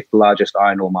the 5th largest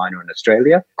iron ore miner in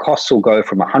Australia. Costs will go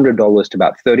from $100 to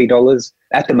about $30.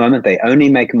 At the moment, they only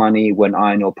make money when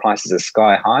iron ore prices are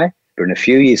sky high. But in a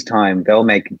few years' time, they'll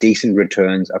make decent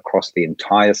returns across the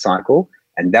entire cycle,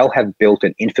 and they'll have built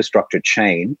an infrastructure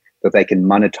chain that they can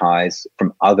monetize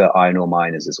from other iron ore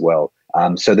miners as well.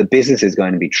 So the business is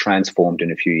going to be transformed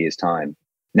in a few years' time.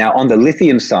 Now, on the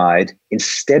lithium side,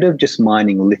 instead of just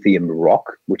mining lithium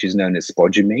rock, which is known as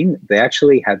spodumene, they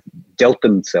actually have dealt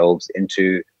themselves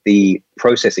into the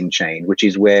processing chain, which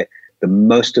is where the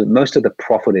most of the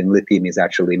profit in lithium is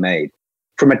actually made.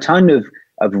 From a ton of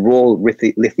raw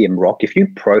lithium rock, if you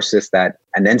process that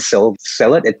and then sell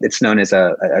it, it's known as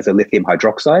a lithium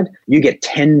hydroxide, you get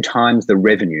 10 times the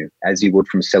revenue as you would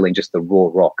from selling just the raw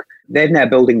rock. They're now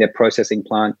building their processing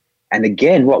plant. And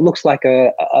again, what looks like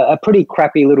a pretty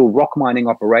crappy little rock mining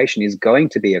operation is going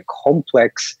to be a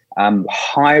complex,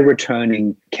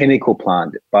 high-returning chemical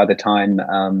plant by the time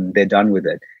they're done with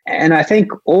it. And I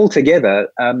think altogether,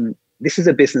 this is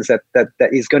a business that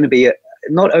is going to be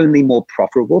not only more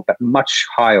profitable, but much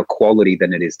higher quality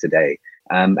than it is today.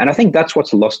 And I think that's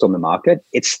what's lost on the market.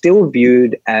 It's still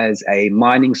viewed as a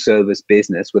mining service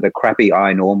business with a crappy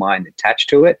iron ore mine attached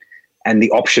to it and the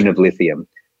option of lithium.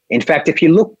 In fact, if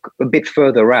you look a bit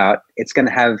further out, it's going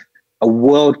to have a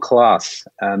world-class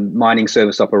mining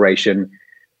service operation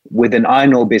with an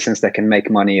iron ore business that can make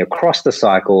money across the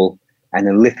cycle, and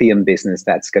a lithium business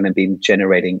that's going to be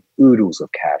generating oodles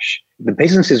of cash. The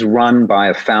business is run by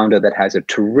a founder that has a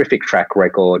terrific track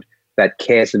record, that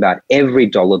cares about every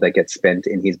dollar that gets spent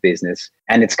in his business.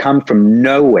 And it's come from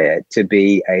nowhere to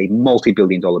be a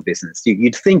multi-billion-dollar business.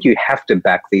 You'd think you have to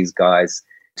back these guys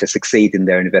to succeed in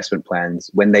their investment plans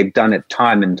when they've done it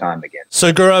time and time again.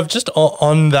 So Gaurav, just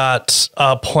on that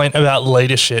point about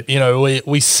leadership,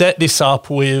 we set this up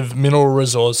with Mineral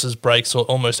Resources breaks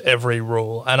almost every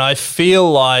rule. And I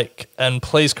feel like, and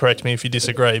please correct me if you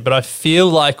disagree, but I feel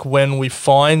like when we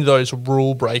find those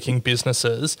rule-breaking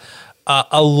businesses,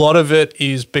 a lot of it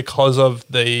is because of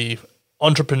the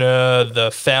entrepreneur,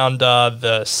 the founder,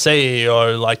 the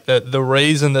CEO. Like the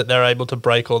reason that they're able to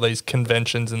break all these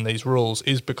conventions and these rules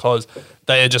is because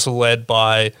they are just led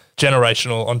by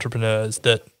generational entrepreneurs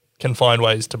that can find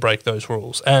ways to break those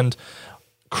rules. And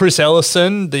Chris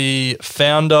Ellison, the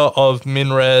founder of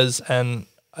MinRes, and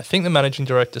I think the managing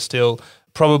director still,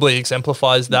 probably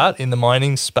exemplifies that in the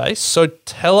mining space. So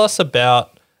tell us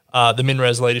about the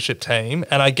MinRes leadership team,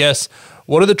 and I guess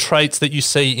what are the traits that you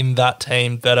see in that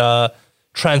team that are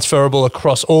transferable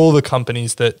across all the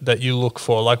companies that you look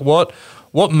for? Like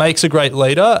what makes a great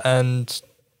leader and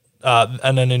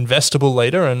an investable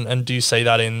leader, and do you see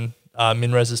that in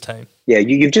MinRes's team? Yeah,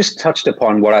 you've just touched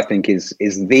upon what I think is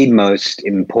the most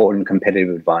important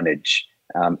competitive advantage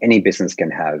any business can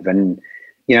have. And,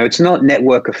 it's not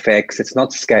network effects, it's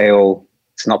not scale,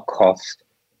 it's not cost,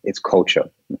 it's culture.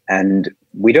 And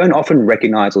we don't often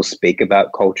recognize or speak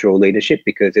about cultural leadership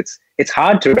because it's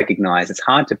hard to recognize, it's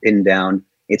hard to pin down,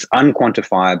 it's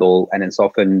unquantifiable, and it's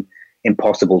often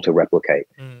impossible to replicate.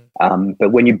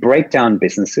 But when you break down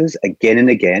businesses again and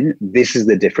again, this is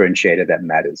the differentiator that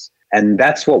matters. And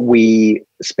that's what we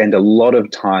spend a lot of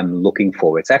time looking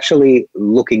for. It's actually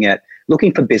looking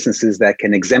for businesses that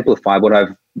can exemplify what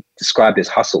I've described as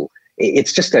hustle.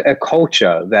 It's just a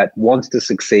culture that wants to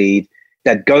succeed,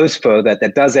 that goes further,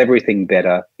 that does everything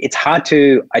better. It's hard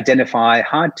to identify,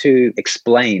 hard to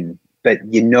explain, but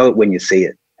you know it when you see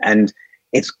it. And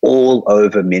it's all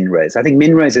over MinRes. I think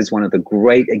MinRes is one of the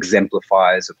great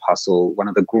exemplifiers of hustle, one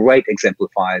of the great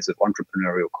exemplifiers of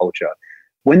entrepreneurial culture.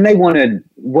 When they want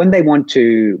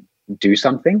to do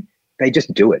something, they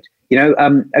just do it.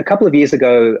 A couple of years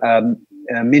ago,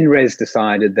 MinRes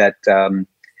decided that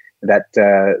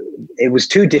it was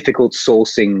too difficult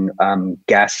sourcing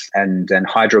gas and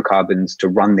hydrocarbons to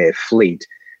run their fleet,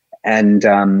 and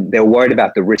they were worried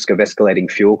about the risk of escalating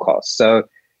fuel costs. So,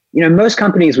 most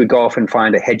companies would go off and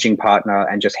find a hedging partner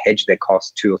and just hedge their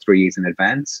costs 2 or 3 years in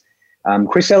advance.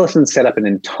 Chris Ellison set up an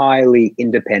entirely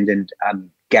independent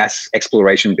gas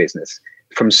exploration business.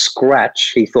 From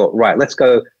scratch, he thought, right, let's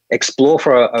go explore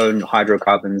for our own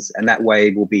hydrocarbons, and that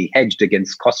way we'll be hedged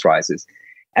against cost rises.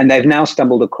 And they've now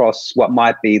stumbled across what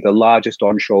might be the largest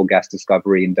onshore gas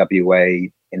discovery in WA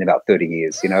in about 30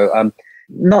 years.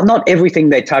 Not everything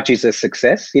they touch is a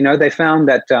success. They found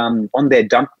that on their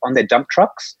dump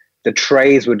trucks, the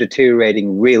trays were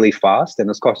deteriorating really fast, and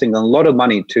it's costing a lot of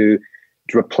money to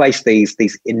replace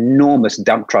these enormous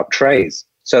dump truck trays.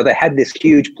 So they had this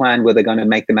huge plan where they're going to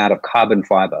make them out of carbon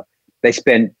fiber. They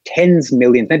spent tens of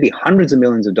millions, maybe hundreds of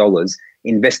millions of dollars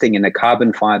investing in a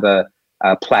carbon fiber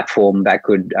platform that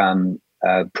could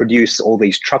produce all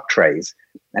these truck trays.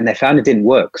 And they found it didn't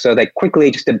work. So they quickly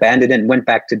just abandoned it and went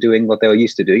back to doing what they were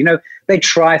used to do. They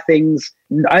try things.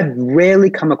 I've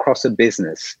rarely come across a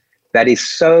business that is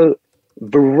so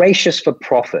voracious for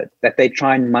profit that they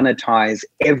try and monetize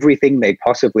everything they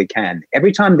possibly can.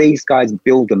 Every time these guys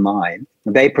build a mine,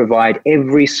 they provide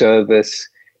every service.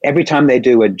 Every time they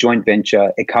do a joint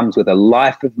venture, it comes with a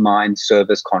life of mine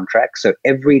service contract. So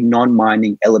every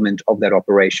non-mining element of that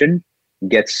operation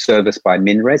gets serviced by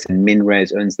MinRes, and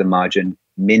MinRes earns the margin.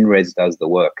 MinRes does the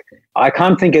work. I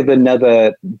can't think of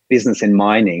another business in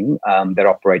mining that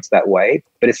operates that way,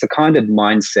 but it's the kind of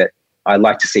mindset I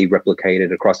like to see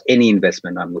replicated across any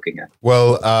investment I'm looking at.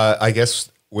 Well, I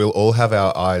guess we'll all have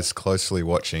our eyes closely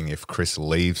watching if Chris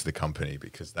leaves the company,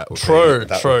 because that will be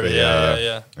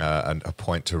a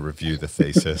point to review the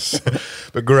thesis.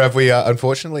 But Gaurav, we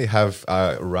unfortunately have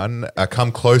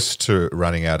come close to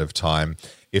running out of time.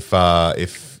 If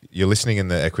you're listening in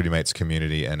the Equity Mates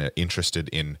community and are interested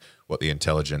in what the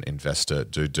Intelligent Investor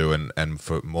do and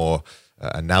for more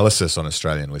analysis on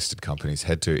Australian listed companies,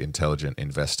 head to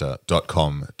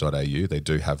intelligentinvestor.com.au. They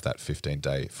do have that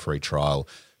 15-day free trial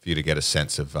for you to get a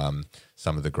sense of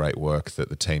some of the great work that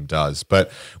the team does.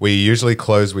 But we usually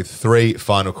close with 3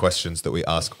 final questions that we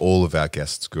ask all of our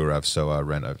guests, Gaurav. So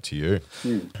Ren, over to you.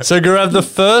 So Gaurav, the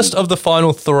first of the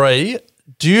final 3,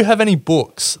 do you have any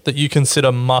books that you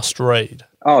consider must read?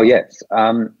 Oh, yes.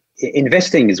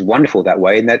 Investing is wonderful that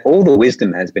way, in that all the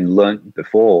wisdom has been learnt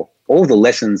before. All the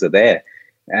lessons are there.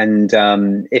 And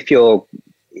if you're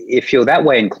that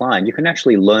way inclined, you can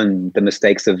actually learn the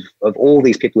mistakes of all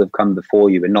these people who have come before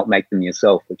you and not make them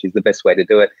yourself, which is the best way to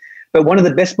do it. But one of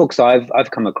the best books I've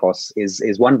come across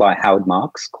is one by Howard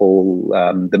Marks called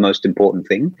The Most Important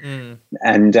Thing.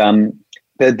 And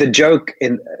the joke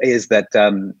is that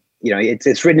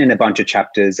it's written in a bunch of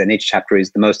chapters, and each chapter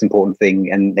is the most important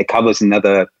thing, and it covers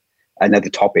another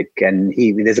topic. And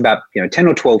there's about 10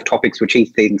 or 12 topics which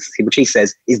he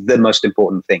says is the most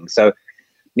important thing. So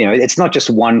it's not just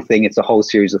one thing, it's a whole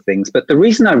series of things. But the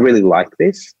reason I really like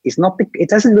this is it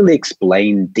doesn't really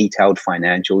explain detailed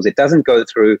financials. It doesn't go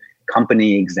through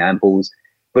company examples,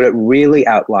 but it really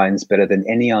outlines better than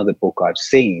any other book I've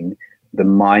seen the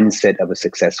mindset of a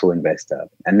successful investor.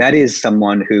 And that is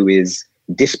someone who is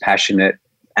dispassionate,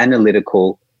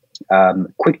 analytical,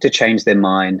 quick to change their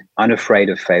mind, unafraid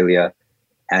of failure,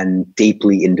 and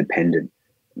deeply independent.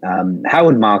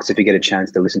 Howard Marks, if you get a chance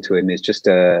to listen to him, is just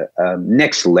a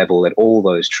next level at all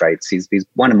those traits. He's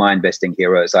one of my investing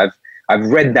heroes. I've I've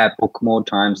read that book more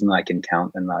times than I can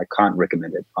count, and I can't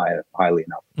recommend it highly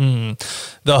enough.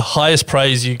 The highest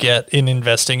praise you get in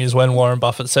investing is when Warren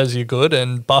Buffett says you're good,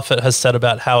 and Buffett has said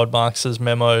about Howard Marks's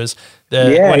memos that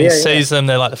when he sees them,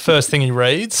 they're like the first thing he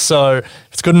reads. So if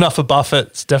it's good enough for Buffett,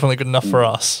 it's definitely good enough for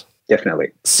us.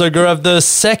 Definitely. So Gaurav, the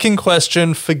second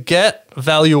question, forget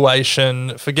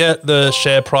valuation, forget the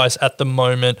share price at the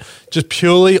moment, just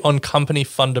purely on company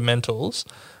fundamentals.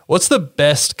 What's the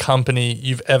best company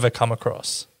you've ever come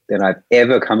across? That I've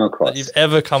ever come across. That you've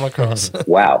ever come across.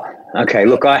 Wow. Okay.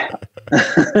 Look, I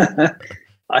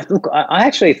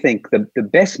actually think the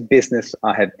best business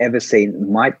I have ever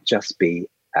seen might just be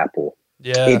Apple.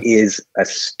 Yeah. It is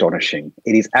astonishing.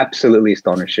 It is absolutely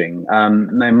astonishing.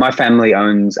 My family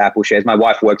owns Apple shares. My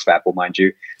wife works for Apple, mind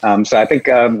you. So I think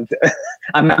I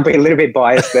might be a little bit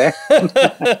biased there.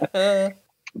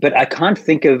 But I can't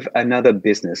think of another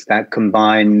business that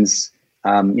combines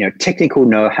technical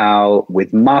know-how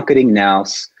with marketing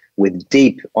nous, with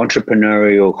deep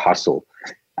entrepreneurial hustle.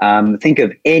 Think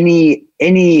of any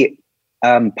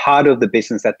part of the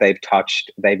business that they've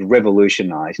touched, they've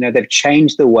revolutionized. They've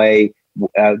changed the way,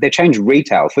 they've changed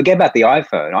retail. Forget about the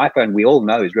iPhone. iPhone, we all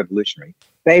know, is revolutionary.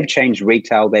 They've changed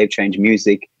retail, they've changed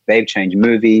music, they've changed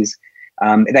movies.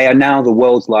 They are now the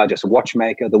world's largest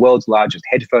watchmaker, the world's largest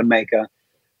headphone maker.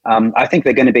 I think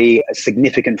they're going to be a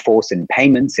significant force in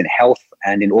payments, in health,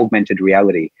 and in augmented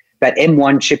reality. That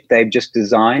M1 chip they've just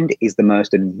designed is the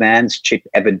most advanced chip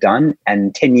ever done.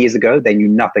 And 10 years ago, they knew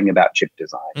nothing about chip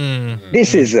design.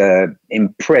 This is an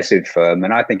impressive firm,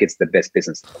 and I think it's the best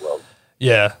business in the world.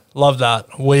 Yeah, love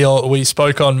that. We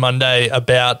spoke on Monday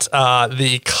about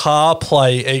the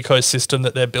CarPlay ecosystem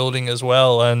that they're building as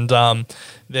well, and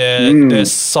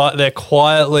they're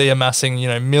quietly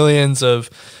amassing millions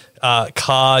of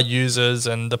car users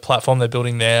and the platform they're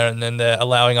building there, and then they're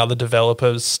allowing other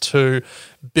developers to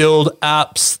build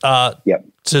apps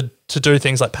to do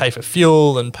things like pay for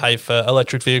fuel and pay for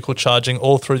electric vehicle charging,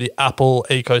 all through the Apple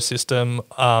ecosystem.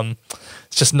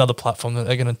 It's just another platform that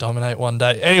they're going to dominate one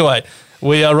day. Anyway,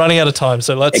 we are running out of time,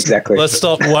 so let's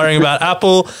stop worrying about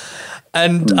Apple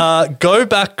and go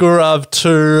back, Gaurav,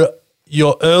 to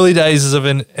your early days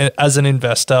as an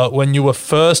investor, when you were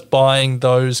first buying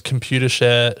those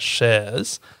Computershare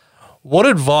shares. What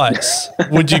advice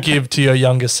would you give to your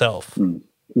younger self?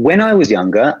 When I was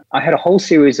younger, I had a whole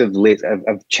series I had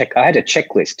a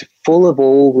checklist full of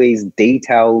all these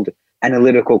detailed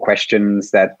analytical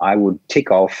questions that I would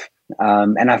tick off.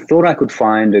 And I thought I could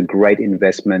find a great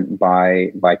investment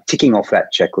by ticking off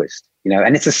that checklist.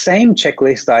 And it's the same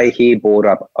checklist I hear brought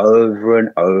up over and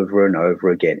over and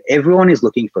over again. Everyone is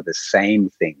looking for the same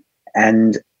thing.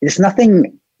 And there's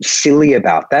nothing silly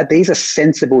about that. These are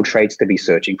sensible traits to be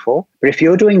searching for. But if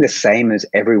you're doing the same as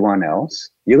everyone else,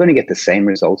 you're going to get the same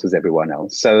results as everyone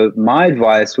else. So my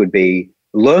advice would be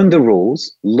learn the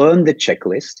rules, learn the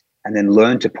checklist, and then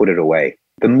learn to put it away.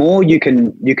 The more you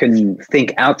can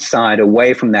think outside,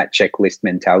 away from that checklist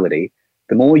mentality,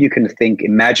 the more you can think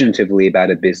imaginatively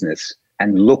about a business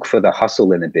and look for the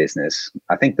hustle in a business,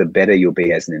 I think the better you'll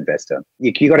be as an investor.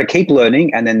 You got to keep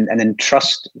learning and then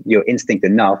trust your instinct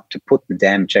enough to put the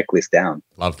damn checklist down.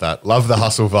 Love that. Love the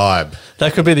hustle vibe.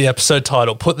 That could be the episode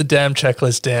title. Put the damn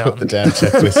checklist down. Put the damn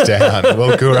checklist down.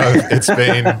 Well, Gaurav,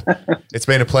 it's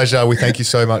been a pleasure. We thank you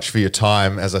so much for your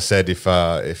time. As I said, if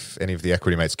any of the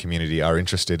Equity Mates community are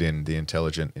interested in The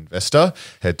Intelligent Investor,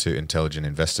 head to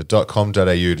intelligentinvestor.com.au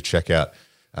to check out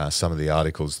some of the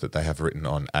articles that they have written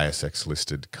on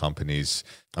ASX-listed companies.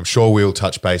 I'm sure we'll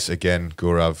touch base again,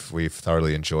 Gaurav. We've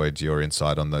thoroughly enjoyed your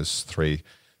insight on those three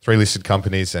listed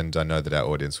companies, and I know that our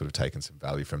audience would have taken some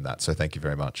value from that. So thank you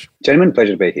very much. Gentlemen,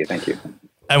 pleasure to be here. Thank you.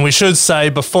 And we should say,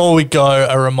 before we go,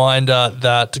 a reminder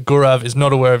that Gaurav is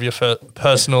not aware of your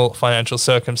personal financial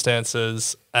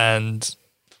circumstances, and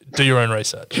do your own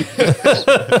research.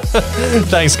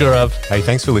 Thanks, Gaurav. Hey,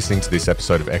 thanks for listening to this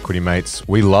episode of Equity Mates.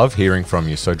 We love hearing from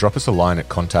you, so drop us a line at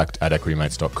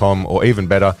contact@equitymates.com, or even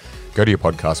better, go to your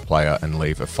podcast player and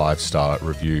leave a 5-star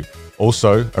review.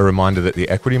 Also, a reminder that the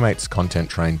Equity Mates content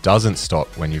train doesn't stop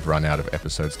when you've run out of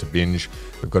episodes to binge.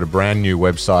 We've got a brand new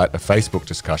website, a Facebook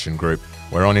discussion group.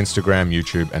 We're on Instagram,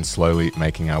 YouTube, and slowly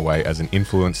making our way as an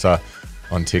influencer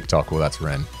on TikTok. Well, that's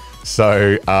Ren.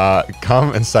 So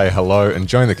come and say hello and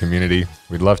join the community.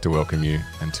 We'd love to welcome you.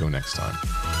 Until next time.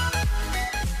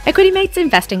 Equity Mates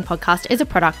Investing Podcast is a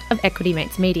product of Equity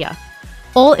Mates Media.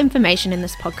 All information in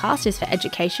this podcast is for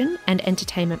education and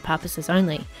entertainment purposes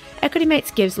only. Equity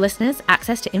Mates gives listeners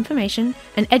access to information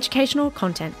and educational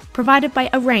content provided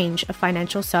by a range of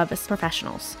financial service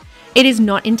professionals. It is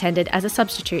not intended as a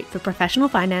substitute for professional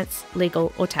finance,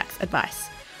 legal, or tax advice.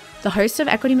 The hosts of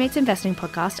Equity Mates Investing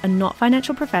Podcast are not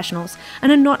financial professionals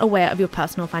and are not aware of your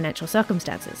personal financial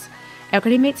circumstances.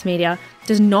 Equity Mates Media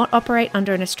does not operate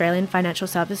under an Australian Financial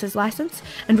Services Licence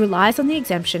and relies on the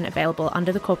exemption available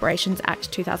under the Corporations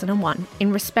Act 2001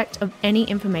 in respect of any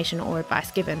information or advice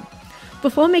given.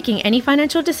 Before making any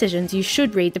financial decisions, you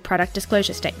should read the product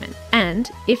disclosure statement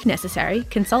and, if necessary,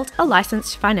 consult a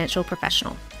licensed financial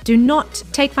professional. Do not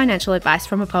take financial advice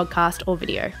from a podcast or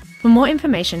video. For more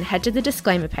information, head to the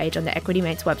disclaimer page on the Equity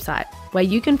Mates website, where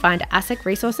you can find ASIC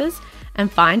resources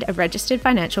and find a registered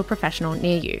financial professional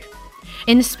near you.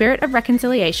 In the spirit of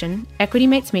reconciliation, Equity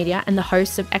Mates Media and the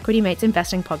hosts of Equity Mates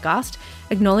Investing Podcast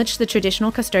acknowledge the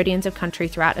traditional custodians of country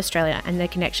throughout Australia and their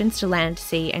connections to land,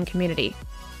 sea and community.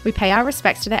 We pay our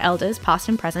respects to their elders, past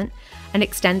and present, and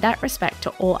extend that respect to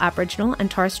all Aboriginal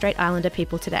and Torres Strait Islander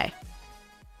people today.